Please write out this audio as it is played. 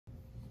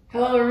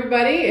Hello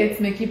everybody,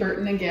 it's Mickey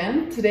Burton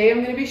again. Today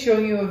I'm going to be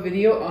showing you a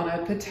video on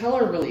a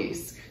patellar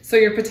release. So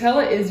your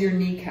patella is your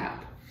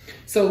kneecap.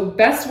 So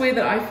best way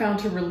that I found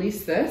to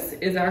release this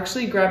is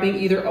actually grabbing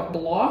either a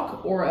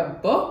block or a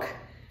book.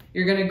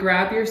 You're going to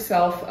grab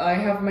yourself, I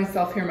have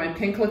myself here my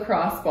pink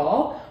lacrosse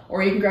ball,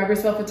 or you can grab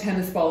yourself a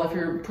tennis ball if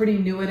you're pretty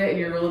new at it and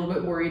you're a little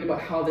bit worried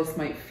about how this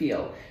might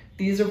feel.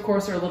 These of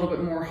course are a little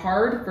bit more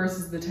hard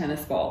versus the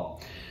tennis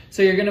ball.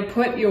 So you're gonna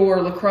put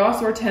your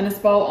lacrosse or tennis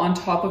ball on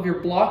top of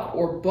your block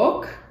or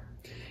book.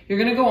 You're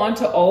gonna go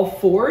onto all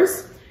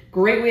fours.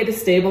 Great way to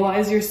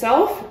stabilize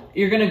yourself.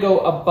 You're gonna go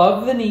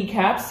above the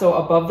kneecap, so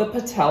above the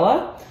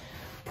patella.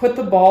 Put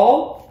the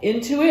ball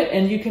into it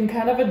and you can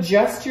kind of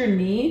adjust your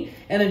knee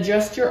and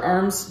adjust your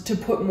arms to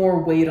put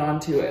more weight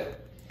onto it.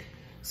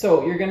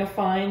 So you're gonna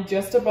find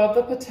just above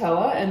the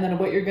patella, and then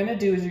what you're gonna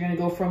do is you're gonna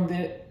go from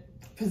the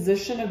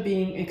position of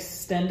being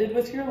extended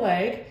with your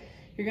leg,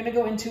 you're gonna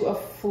go into a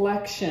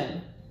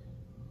flexion.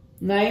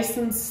 Nice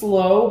and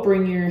slow,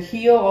 bring your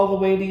heel all the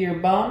way to your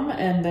bum,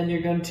 and then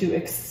you're going to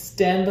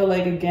extend the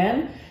leg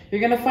again. You're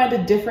gonna find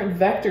a different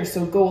vector,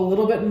 so go a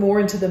little bit more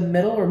into the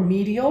middle or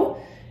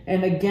medial.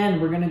 And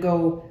again, we're gonna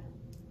go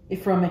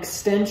from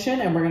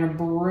extension and we're gonna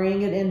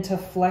bring it into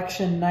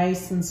flexion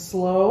nice and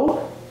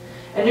slow.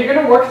 And you're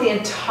gonna work the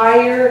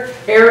entire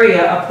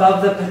area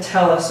above the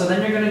patella. So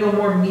then you're gonna go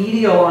more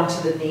medial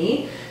onto the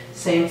knee.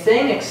 Same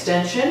thing,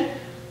 extension.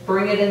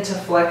 Bring it into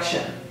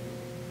flexion.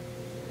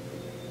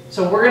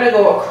 So we're going to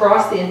go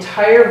across the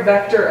entire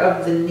vector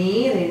of the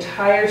knee, the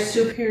entire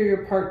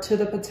superior part to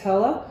the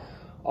patella,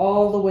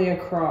 all the way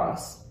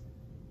across.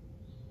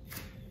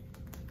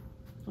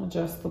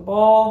 Adjust the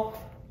ball.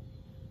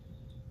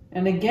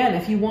 And again,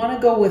 if you want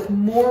to go with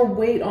more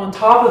weight on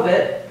top of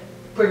it,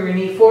 bring your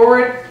knee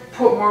forward,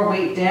 put more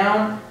weight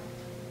down,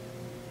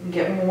 and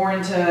get more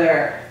into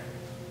there.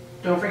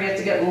 Don't forget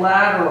to get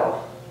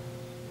lateral.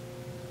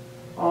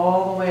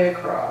 All the way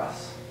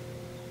across.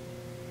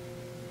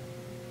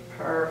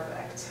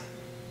 Perfect.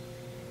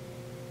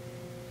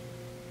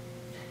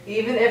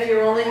 Even if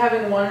you're only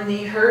having one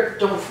knee hurt,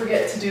 don't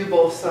forget to do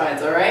both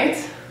sides, all right?